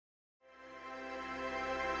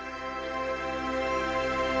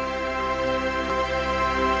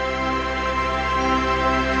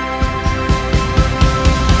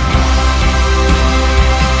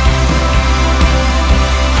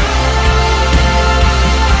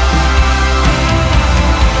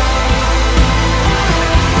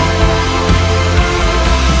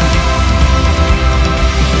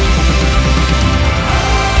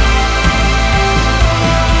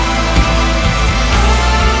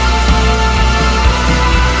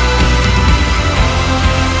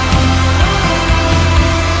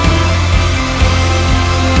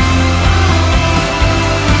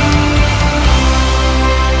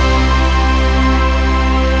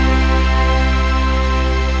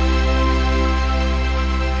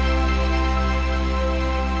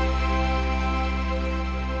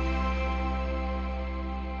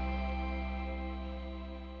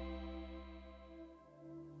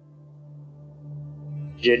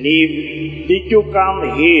Genevieve, did you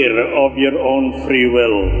come here of your own free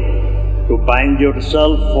will to bind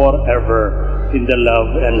yourself forever in the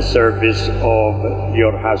love and service of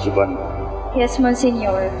your husband? Yes,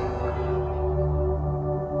 Monsignor.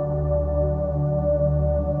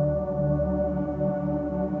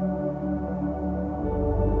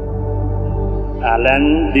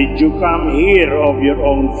 Allan, did you come here of your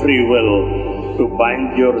own free will to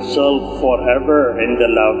bind yourself forever in the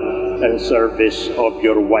love and service of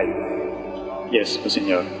your wife? Yes,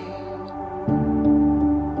 Monsignor.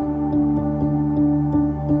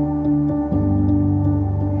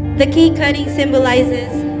 The cake cutting symbolizes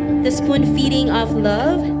the spoon feeding of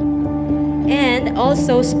love and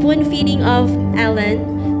also spoon feeding of Allan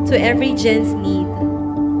to every Jen's need.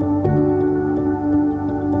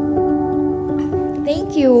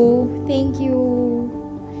 Thank you.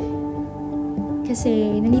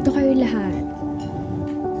 Kasi nandito kayo lahat.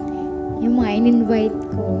 Yung mga in-invite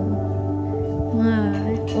ko, mga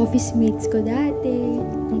office mates ko dati,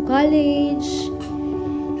 ng college,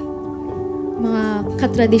 mga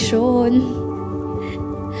katradisyon.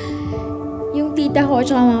 Yung tita ko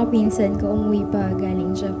at mga pinsan ko umuwi pa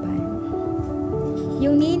galing Japan.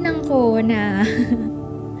 Yung ninang ko na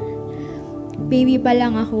baby pa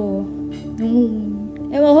lang ako nung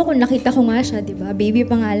ewan ko kung nakita ko nga siya, di ba? Baby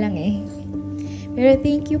pa nga lang eh. Pero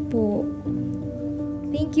thank you po.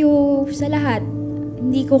 Thank you sa lahat.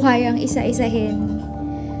 Hindi ko kayang isa-isahin.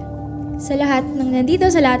 Sa lahat ng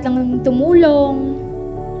nandito, sa lahat ng tumulong.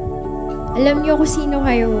 Alam niyo kung sino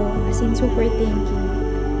kayo. As in, super thank you.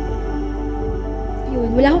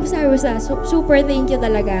 Yun, wala akong sabi sa super thank you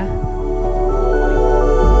talaga.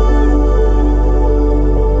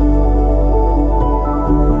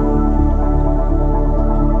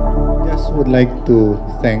 Would like to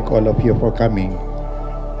thank all of you for coming,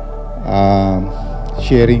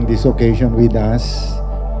 sharing this occasion with us.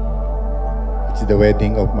 It's the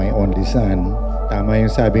wedding of my only son. Tama yung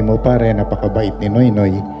sabi mo, pare, napakabait ni Noy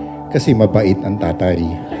Noy kasi mabait ang tatay.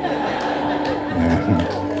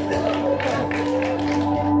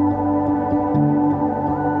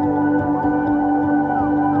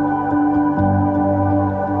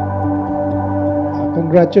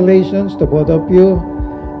 Congratulations to both of you.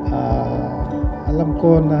 Alam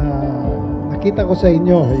ko na nakita ko sa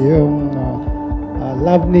inyo yung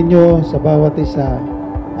love ninyo sa bawat isa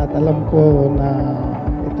at alam ko na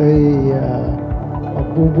ito'y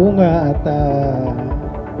magbubunga at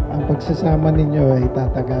ang pagsasama ninyo ay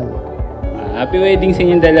tatagal. Happy wedding sa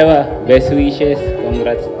inyong dalawa. Best wishes,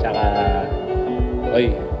 congrats, tsaka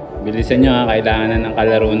bilisan nyo ha, kailangan na ng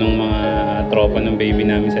kalaro ng mga tropa ng baby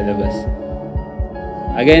namin sa labas.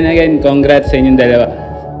 Again, congrats sa inyong dalawa.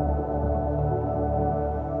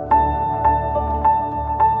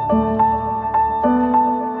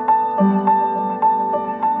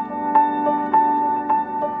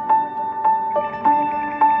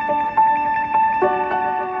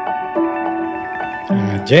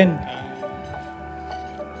 Jen,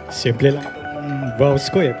 simple lang ang vows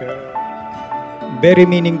ko eh, pero very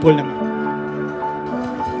meaningful naman.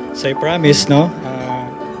 So I promise, no?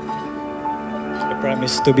 I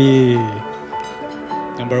promise to be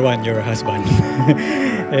number one, your husband.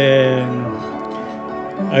 And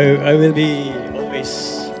I will be always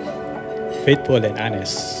faithful and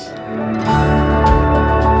honest.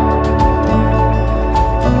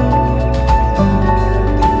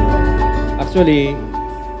 Actually,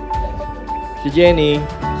 si Jenny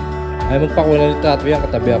ay magpakulang litrato yan,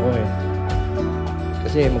 katabi ako eh.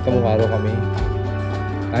 Kasi magkamukha raw kami.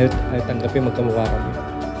 Ayaw tanggapin magkamukha kami.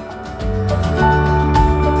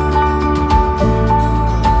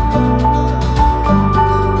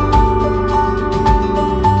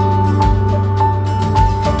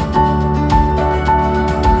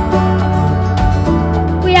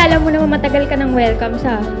 Kuya, alam mo naman matagal ka ng welcome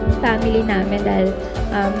sa family namin dahil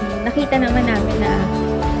nakita naman namin na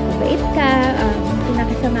mabait ka,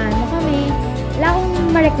 pinakasamahan mo kami. Wala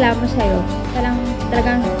akong mareklamo sa'yo.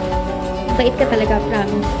 Talagang mabait ka talaga,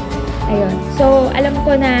 promise. Ayun. So, alam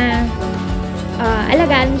ko na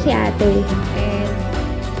alagaan mo si ate. And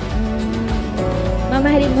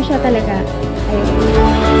mamahalin mo siya talaga. Ayun.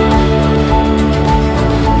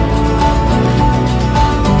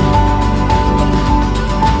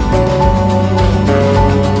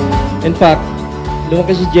 In fact,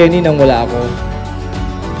 lumaki si Jenny nang wala ako.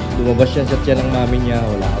 Lumabas siya sa tiyan ng mami niya,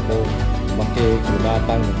 wala ako. Lumaki,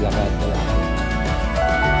 lumapang, naglakad, wala ako.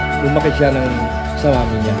 Lumaki siya sa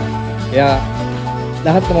mami niya. Kaya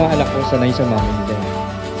lahat ng mga anak ko sanay sa mami nila.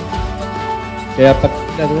 Kaya pag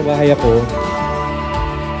nasa bahay ako,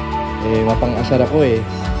 mapang-asar ako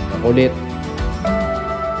makulit.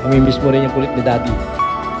 Namimiss mo rin yung kulit ni Daddy.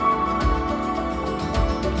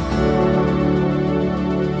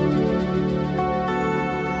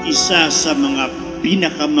 isa sa mga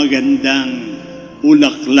pinakamagandang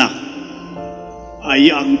bulaklak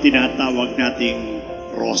ay ang tinatawag nating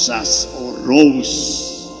rosas o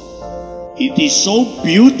rose. It is so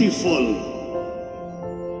beautiful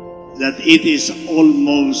that it is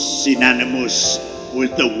almost synonymous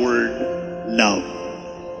with the word love.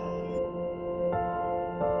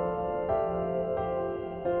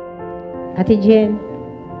 Ate Jen,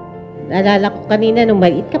 naalala ko kanina nung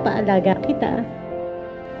maliit ka pa, alaga kita.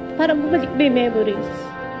 Para bumalik may memories.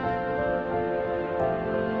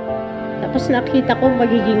 Tapos nakita ko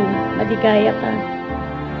magiging maligaya ka.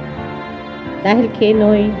 Dahil kay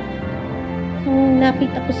Noy, nung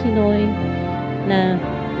nakita ko si Noy, na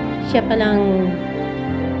siya palang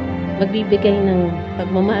magbibigay ng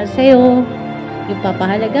pagmamahal sa'yo, yung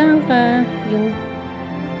papahalagaan ka, yung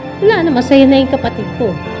wala na, masaya na yung kapatid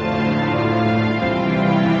ko.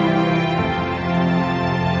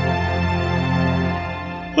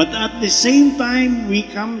 But at the same time, we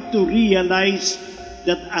come to realize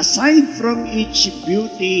that aside from each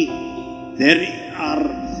beauty, there are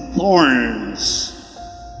thorns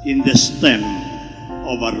in the stem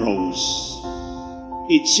of a rose.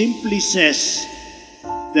 It simply says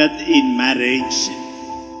that in marriage,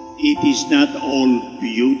 it is not all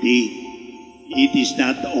beauty, it is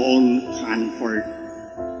not all comfort,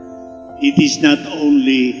 it is not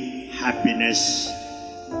only happiness,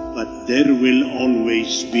 but there will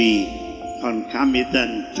always be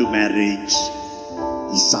concomitant to marriage,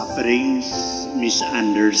 sufferings,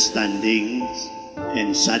 misunderstandings,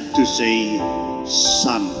 and sad to say,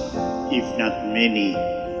 some, if not many,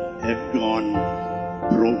 have gone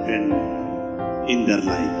broken in their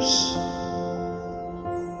lives.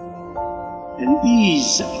 And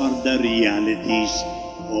these are the realities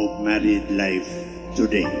of married life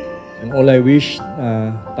today. And all I wish,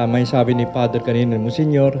 tama yung sabi ni Father kanina,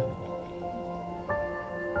 Monsignor,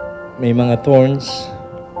 may mga thorns.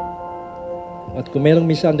 At kung mayroong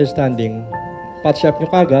misunderstanding, patch up nyo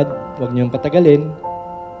kagad, huwag nyo patagalin,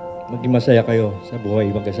 maging masaya kayo sa buhay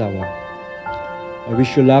mag-asawa. I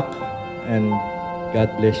wish you luck and God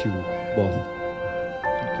bless you both.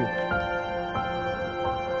 Thank you.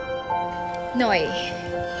 Noy,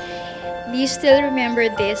 do you still remember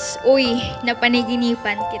this? Uy,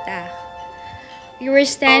 napaniginipan kita. We were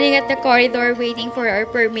standing at the corridor waiting for our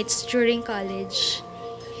permits during college.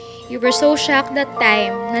 You were so shocked that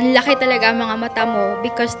time. Nanlaki talaga ang mga mata mo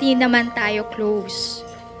because di naman tayo close.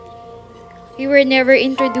 We were never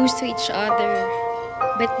introduced to each other.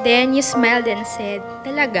 But then you smiled and said,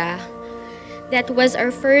 talaga? That was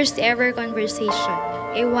our first ever conversation.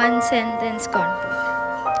 A one-sentence convo.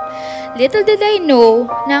 Little did I know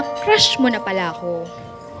na crush mo na pala ako.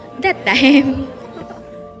 That time.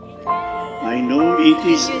 I know it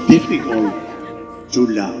is difficult to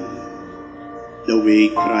love the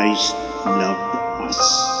way Christ loved us.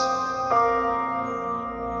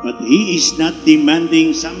 But He is not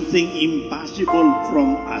demanding something impossible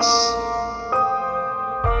from us.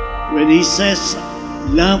 When He says,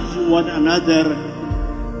 love one another,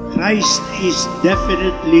 Christ is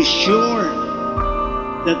definitely sure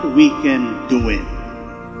that we can do it.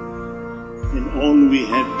 And all we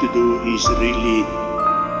have to do is really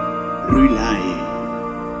rely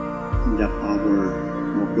on the power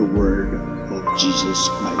of the Word of Jesus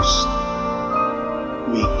Christ.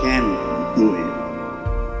 We can do it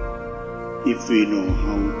if we know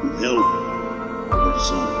how to help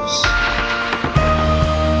ourselves.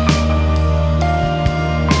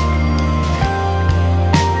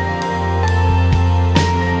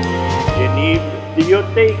 Genevieve, do you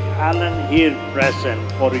take Allan here present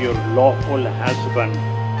for your lawful husband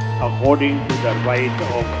according to the rite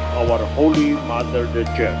of our Holy Mother the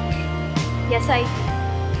Church? Yes, I do.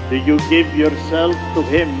 Do you give yourself to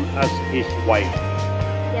him as his wife?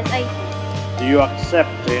 Yes, I do. Do you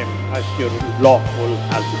accept him as your lawful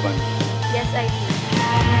husband? Yes, I do.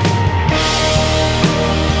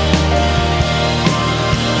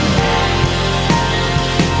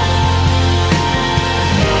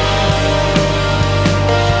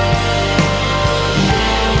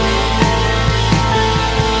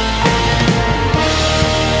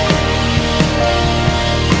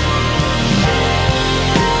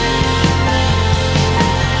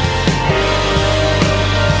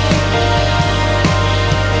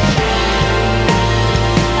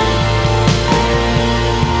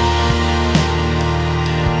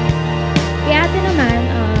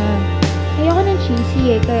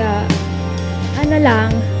 Kaya, ano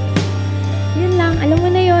lang, yun lang, alam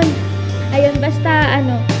mo na yun. Ayun, basta,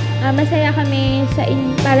 masaya kami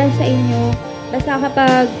para sa inyo. Basta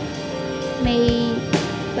kapag may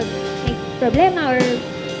problema or,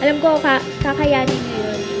 alam ko, kakayanin nyo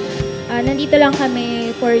yun. nandito lang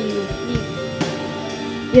kami for you.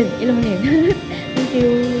 Yun, ilan mo na yun. Thank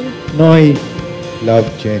you. Noy, love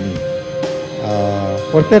Jenny.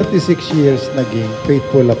 For 36 years, naging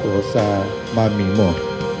faithful ako sa mami mo.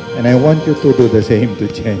 And I want you to do the same to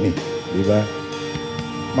Jenny. Di ba?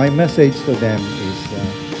 My message to them is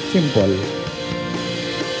simple.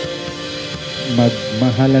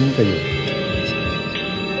 Magmahalan kayo.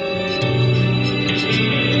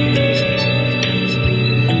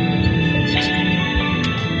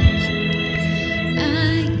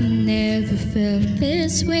 I never felt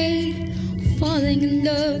this way, falling in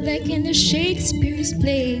love like in the Shakespeare's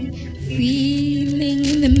play, feeling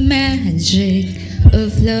the magic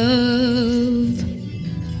of love.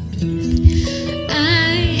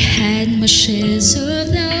 I had my shares of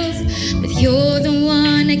love, but you're the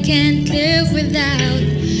one I can't live without.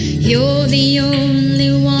 You're the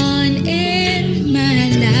only one in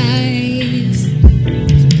my life.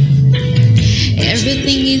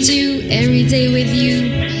 Everything you do, every day with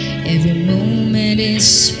you, every moment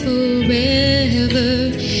is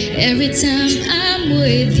forever. Every time I'm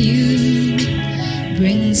with you,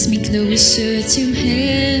 brings me closer to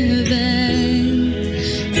heaven.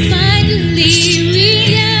 Finally,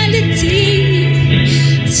 reality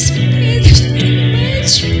is bigger than my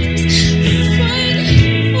dreams.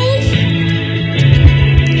 Finally,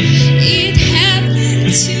 it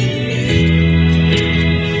happened to me.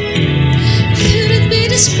 Could it be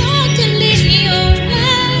the sparkle in your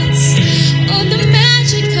eyes, or the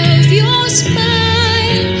magic of your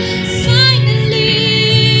smile? Finally,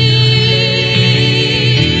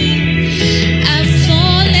 I've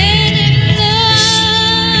fallen in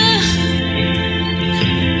love.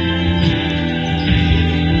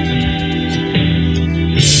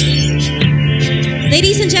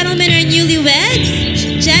 Ladies and gentlemen, our newlyweds,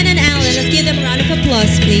 Jen and Allan. Let's give them a round of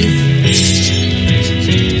applause, please.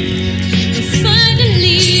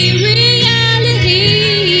 Finally, reality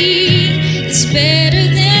is better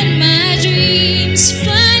than my dreams.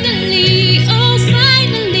 Finally, oh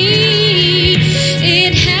finally,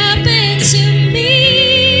 it happened to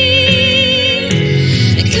me.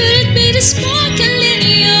 Could it be the sparkle in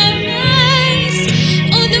your eyes,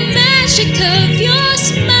 or the magic of your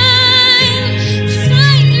smile?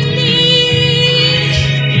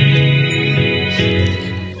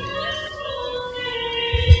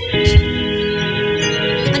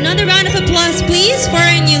 Another round of applause, please, for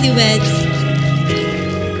our newlyweds.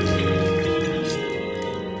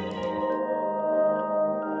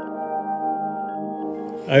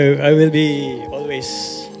 I will be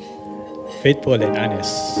always faithful and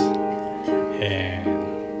honest, and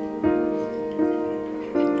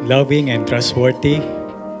loving and trustworthy.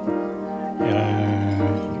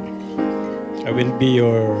 I will be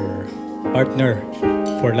your partner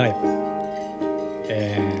for life,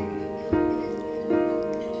 and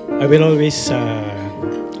I will always,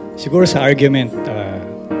 siguro sa argument,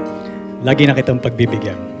 lagi na kitang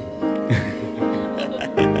pagbibigyan.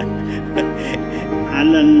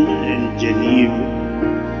 Allan and Genevieve,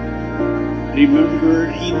 remember,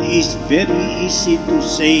 it is very easy to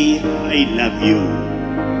say, I love you.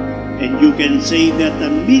 And you can say that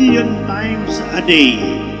 1,000,000 times a day.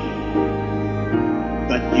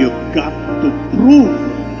 But you've got to prove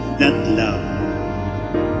that love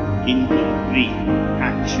in concrete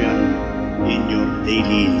action in your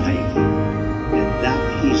daily life. And that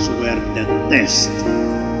is where the test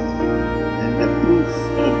and the proof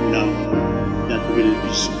of love that will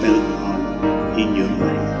be spelled out in your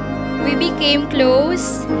life. We became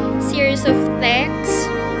close, series of texts,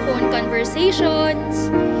 phone conversations,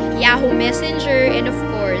 Yahoo Messenger, and of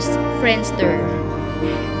course, Friendster.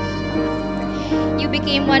 You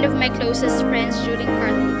became one of my closest friends during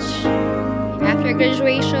college. After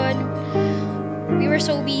graduation, we were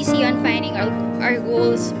so busy on finding our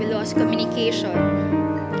goals, we lost communication.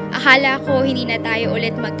 Akala ko hindi na tayo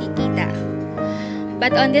ulit magkikita.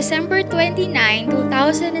 But on December 29,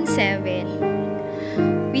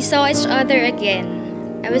 2007, we saw each other again.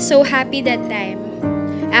 I was so happy that time.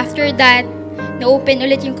 After that, na-open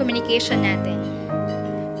ulit yung communication natin.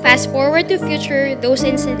 Fast forward to future, those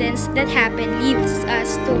incidents that happened leads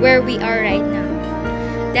us to where we are right now.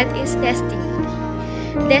 That is destiny.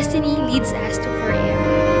 Destiny leads us to forever.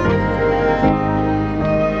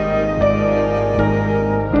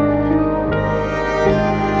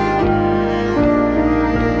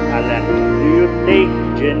 Allan, do you take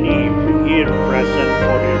Jenny here present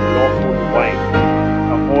for your lawful wife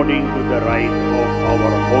according to the rite of our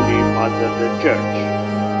Holy Mother the Church?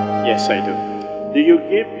 Yes, I do. Do you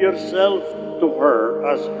give yourself to her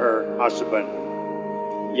as her husband?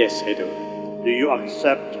 Yes, I do. Do you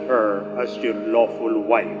accept her as your lawful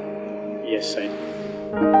wife? Yes, I do.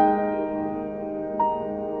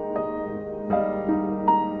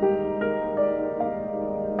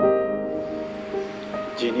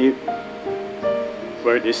 Jeannie,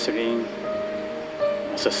 wear this ring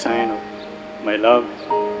as a sign of my love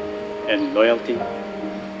and loyalty.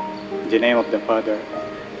 In the name of the Father,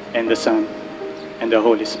 and the Son, and the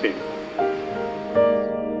Holy Spirit.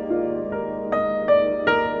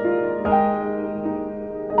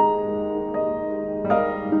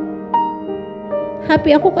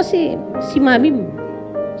 Happy ako kasi si Mami,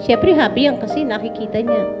 syempre happy yan kasi nakikita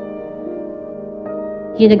niya.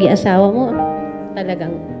 Yung naging asawa mo,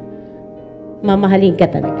 talagang mamahalin ka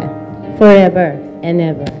talaga. Forever and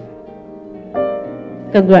ever.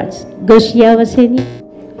 Congrats. Go siyawasen ni.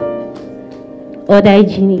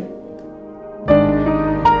 Odaiji ni.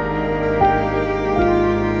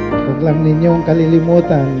 Huwag lang ninyong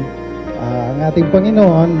kalilimutan ang ating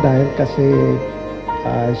Panginoon dahil kasi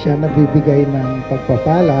siya nagbibigay ng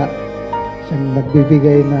pagpapala, siyang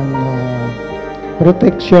nagbibigay ng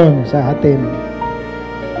protection sa atin.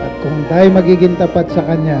 At kung tayo magiging tapat sa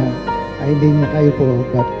Kanya, ay hindi niya kayo po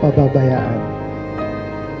pababayaan.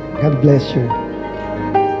 God bless you.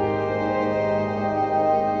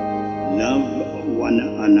 Love one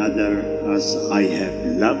another as I have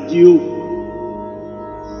loved you,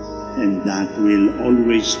 and that will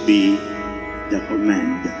always be the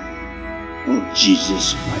command of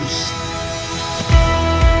Jesus Christ.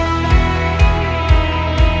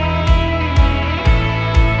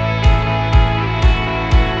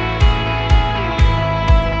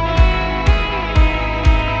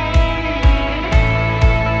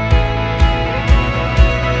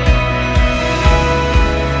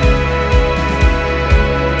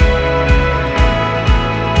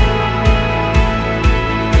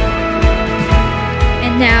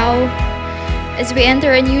 And now, as we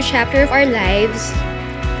enter a new chapter of our lives,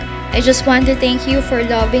 I just want to thank you for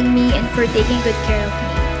loving me and for taking good care of me.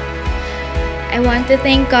 I want to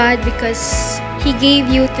thank God because He gave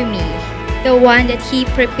you to me, the one that He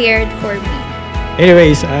prepared for me.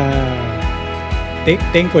 Anyways,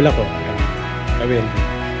 thankful ako. I will,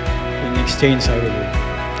 in exchange, I will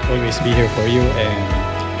always be here for you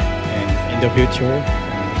and in the future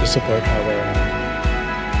to support our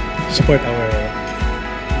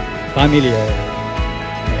family.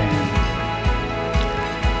 And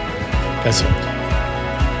that's all.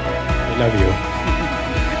 I love you.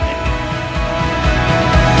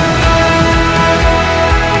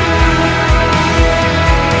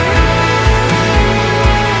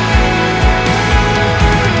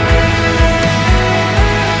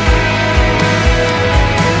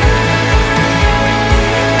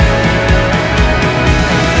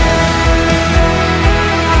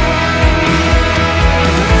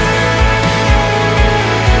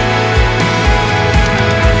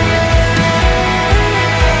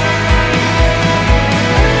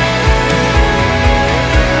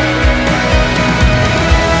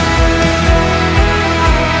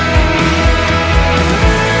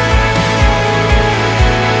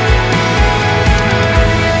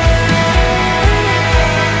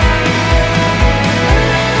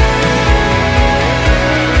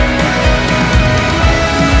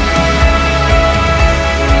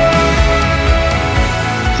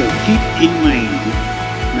 So keep in mind,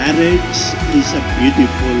 marriage is a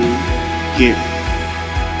beautiful gift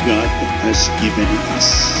God has given us.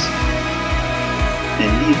 And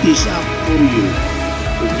it is up for you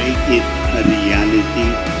to make it a reality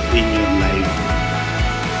in your life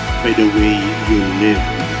by the way you live,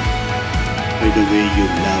 by the way you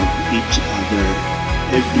love each other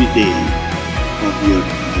every day of your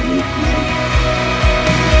married life.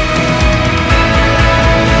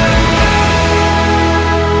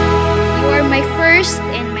 You are my first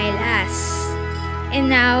and my last, and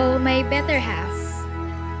now my better half.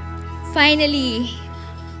 Finally,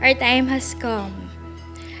 our time has come.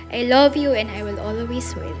 I love you and I will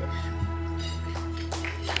always will.